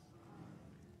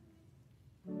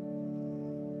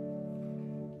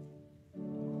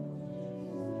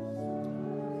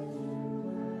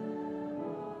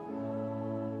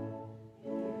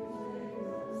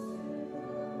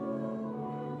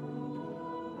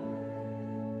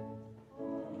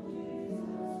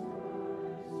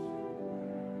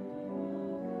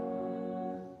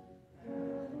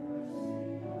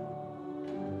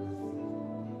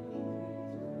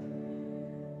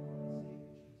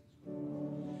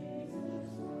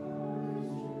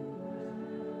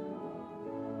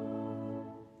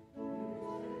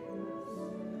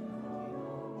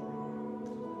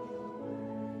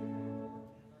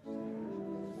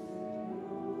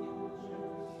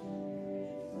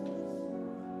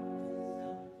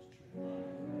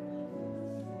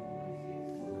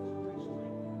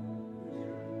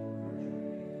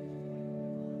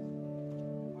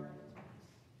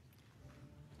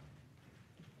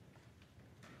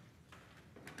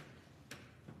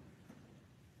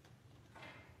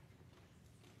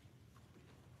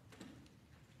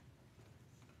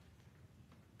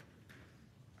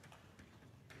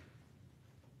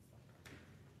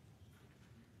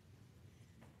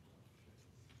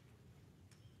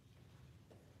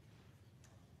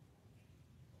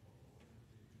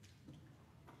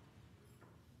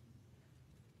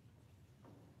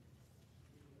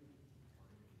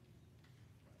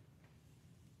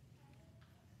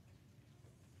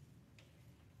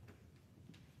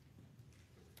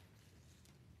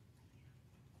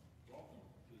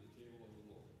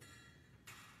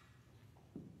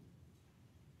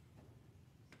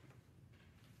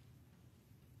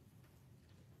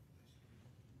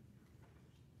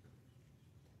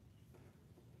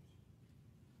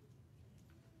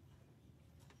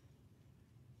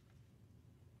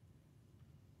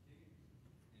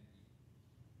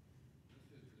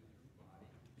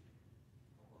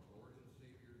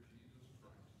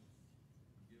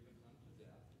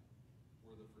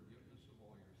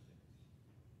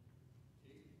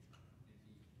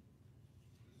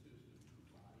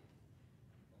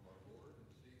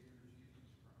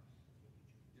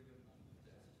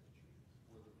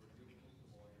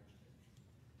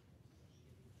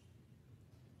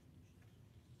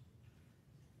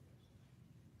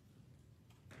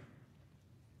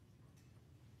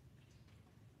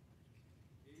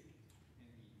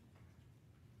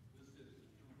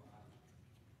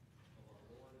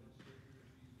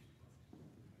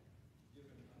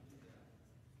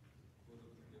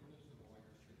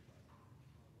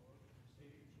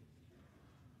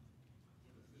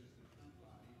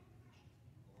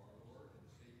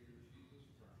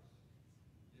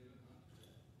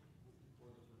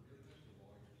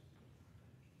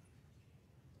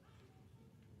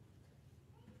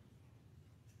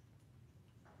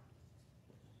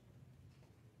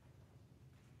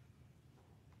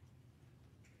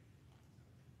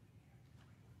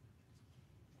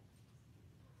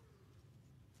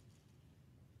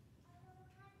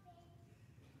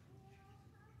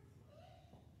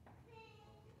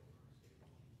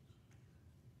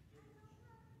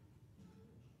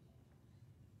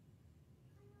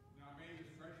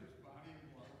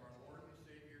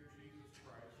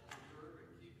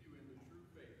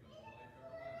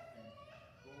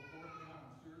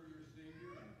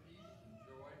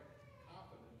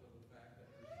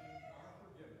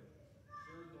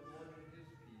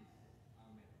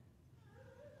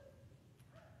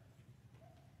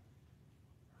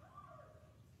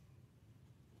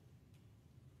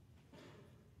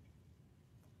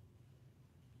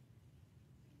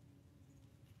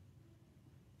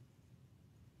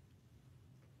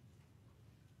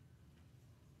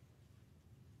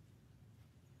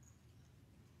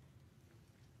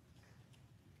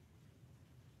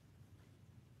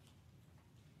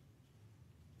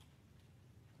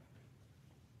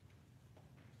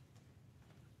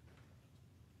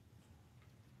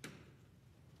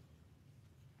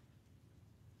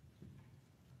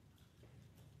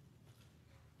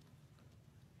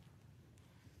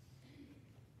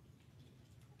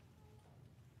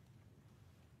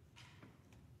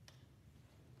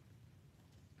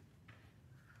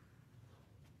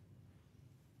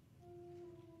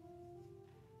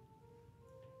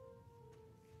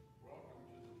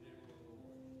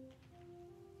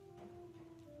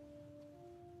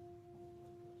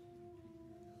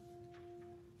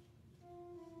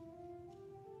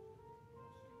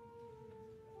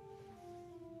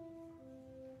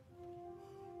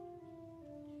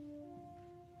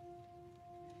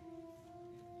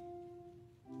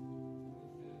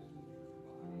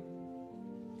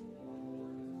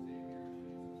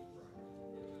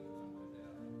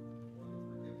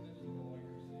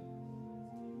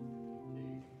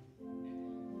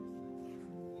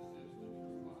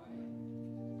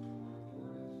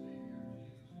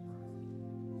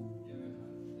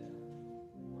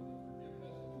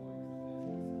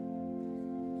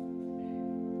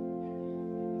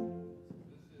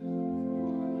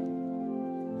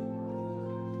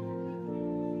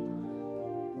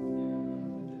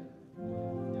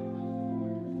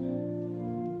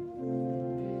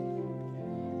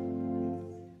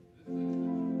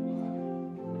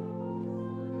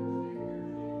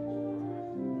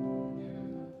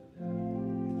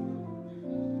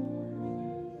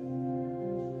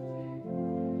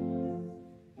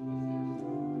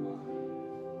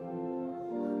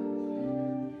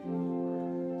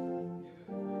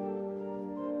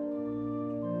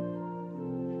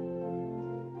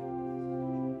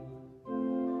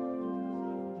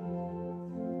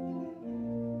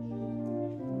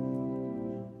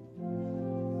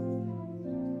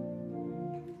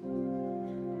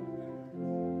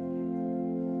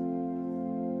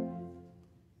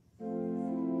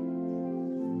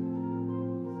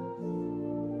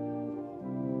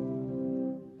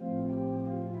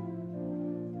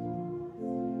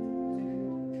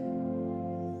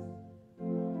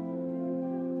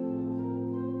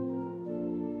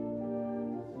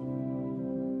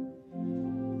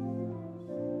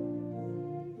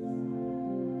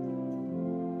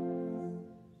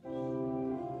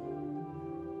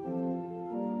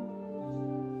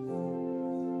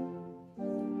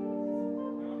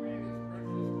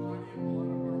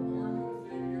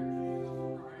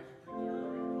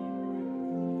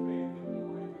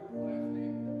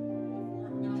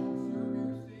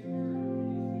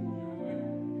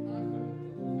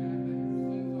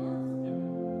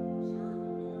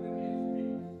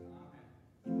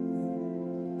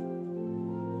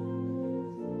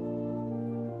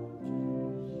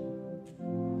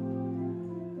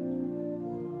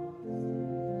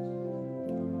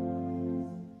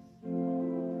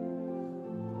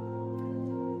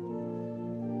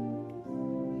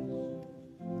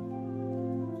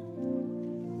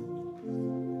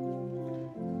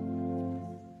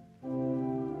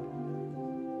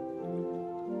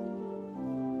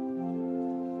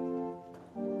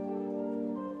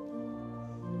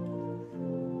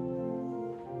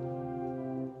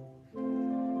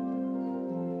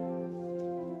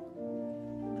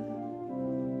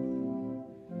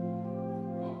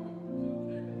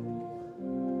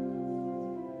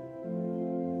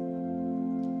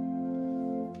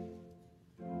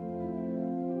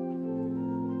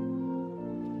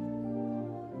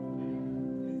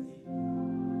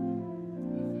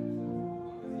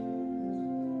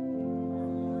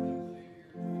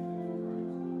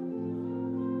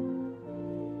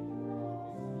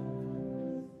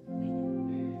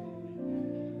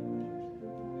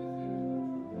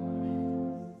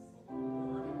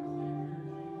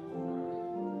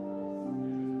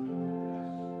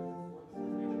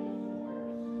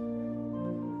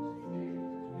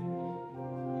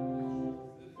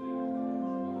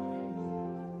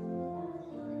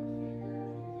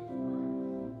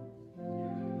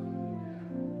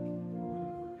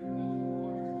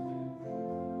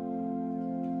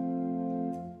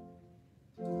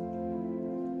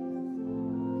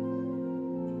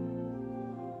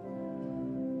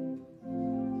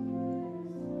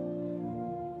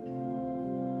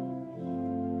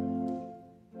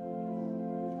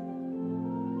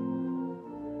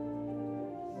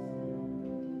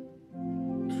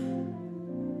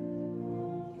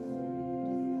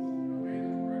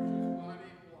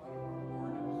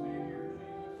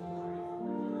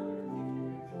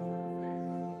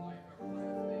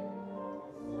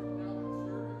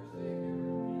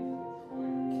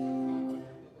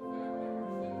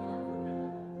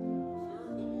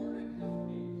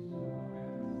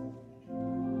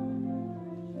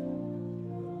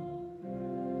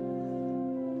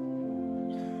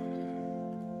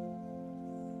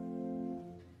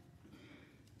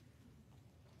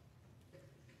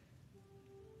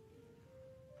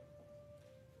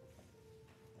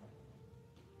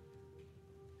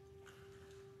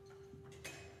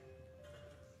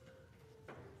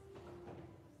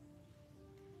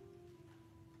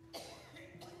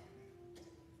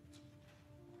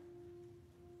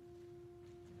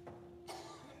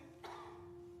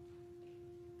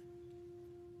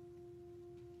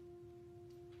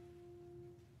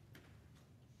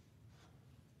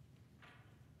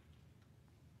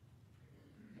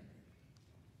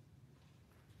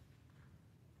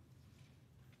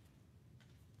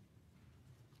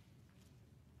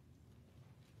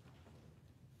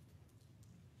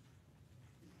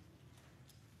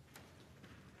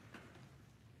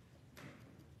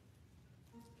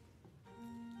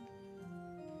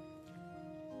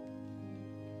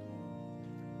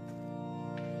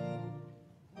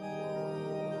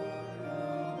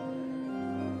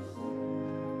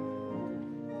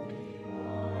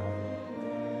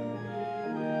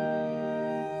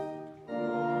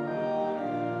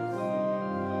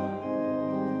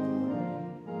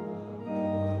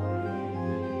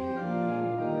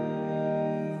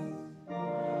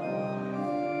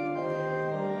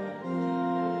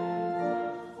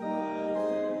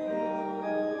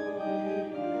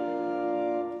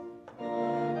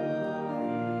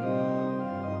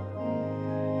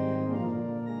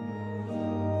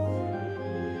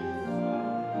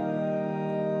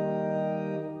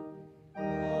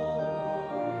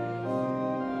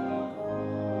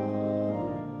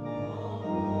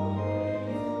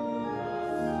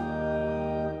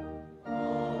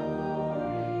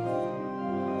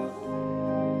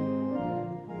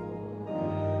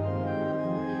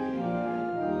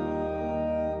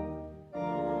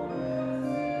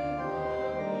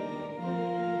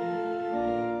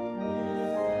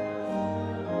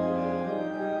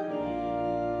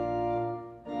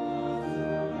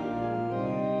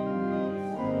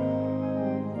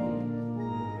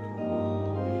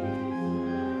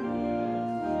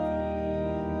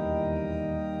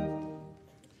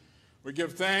 We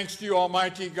give thanks to you,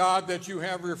 Almighty God, that you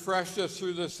have refreshed us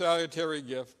through this salutary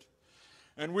gift.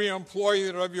 And we implore you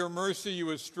that of your mercy you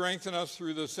would strengthen us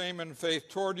through the same in faith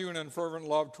toward you and in fervent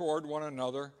love toward one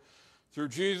another. Through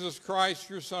Jesus Christ,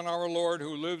 your Son, our Lord,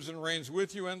 who lives and reigns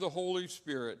with you and the Holy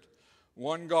Spirit,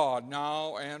 one God,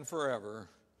 now and forever.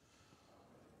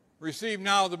 Receive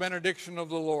now the benediction of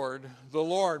the Lord. The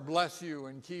Lord bless you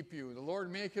and keep you. The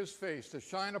Lord make his face to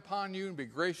shine upon you and be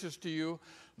gracious to you.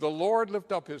 The Lord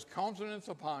lift up his countenance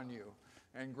upon you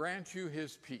and grant you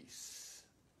his peace.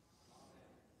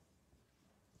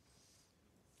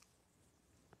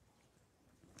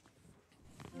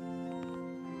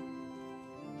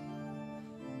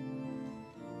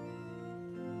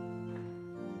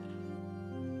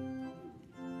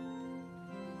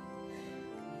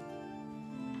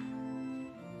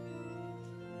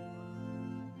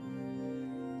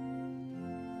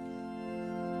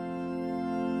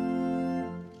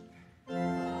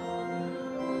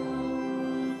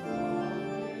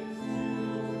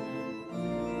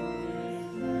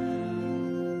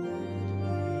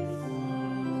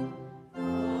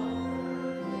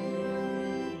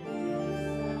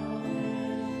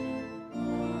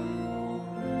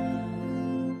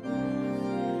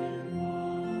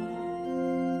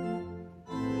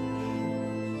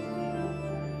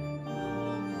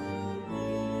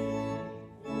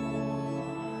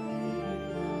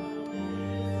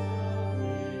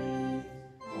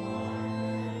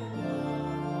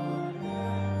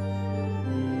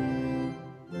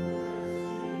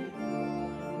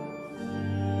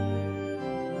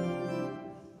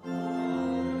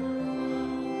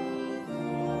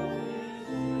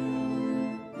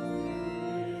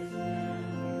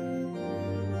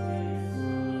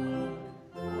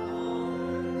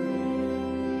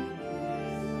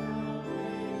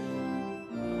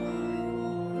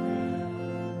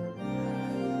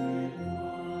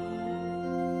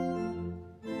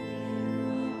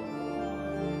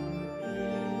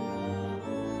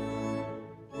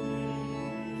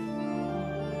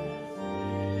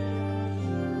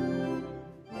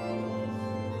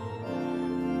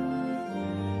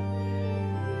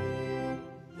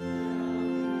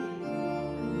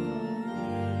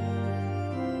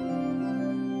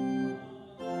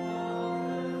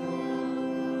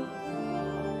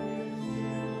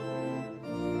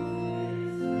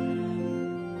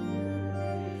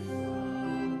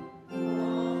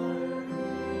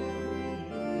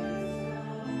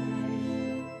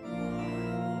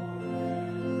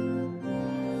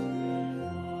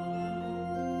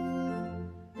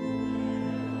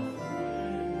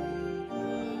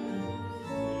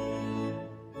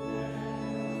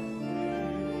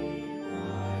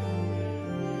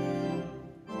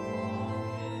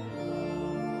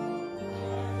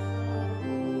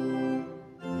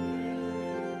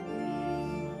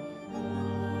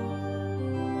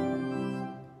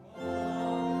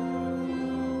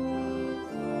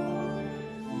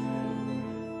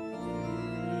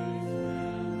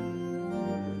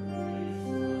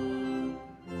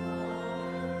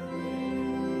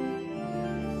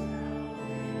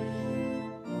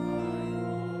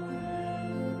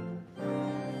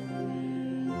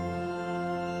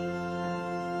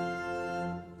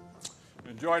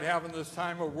 Enjoyed having this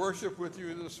time of worship with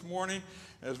you this morning.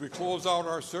 As we close out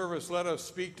our service, let us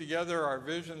speak together our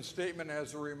vision statement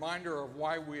as a reminder of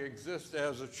why we exist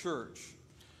as a church.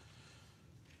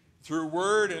 Through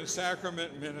word and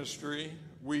sacrament ministry,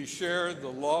 we share the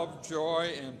love,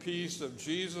 joy, and peace of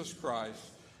Jesus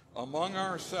Christ among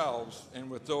ourselves and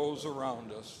with those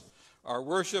around us. Our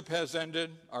worship has ended.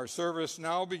 Our service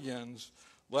now begins.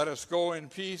 Let us go in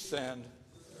peace and